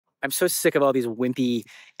I'm so sick of all these wimpy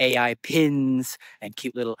AI pins and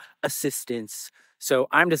cute little assistants. So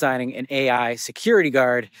I'm designing an AI security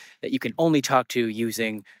guard that you can only talk to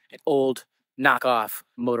using an old knockoff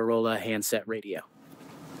Motorola handset radio.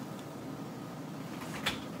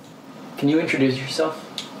 Can you introduce yourself?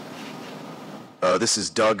 This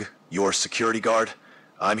is Doug, your security guard.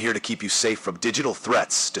 I'm here to keep you safe from digital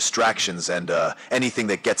threats, distractions, and anything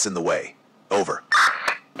that gets in the way. Over.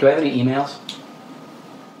 Do I have any emails?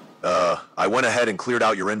 I went ahead and cleared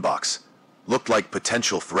out your inbox. Looked like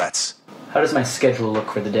potential threats. How does my schedule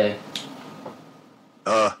look for the day?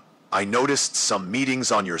 I noticed some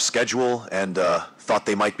meetings on your schedule and thought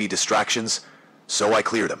they might be distractions, so I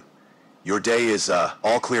cleared them. Your day is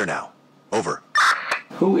all clear now. Over.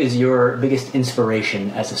 Who is your biggest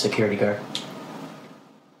inspiration as a security guard?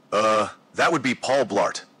 That would be Paul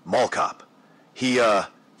Blart, Mall Cop. He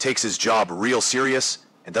takes his job real serious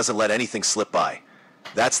and doesn't let anything slip by.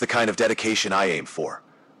 That's the kind of dedication I aim for.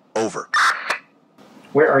 Over.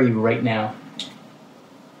 Where are you right now?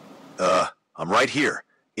 I'm right here,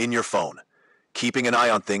 in your phone, keeping an eye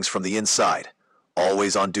on things from the inside,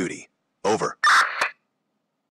 always on duty. Over.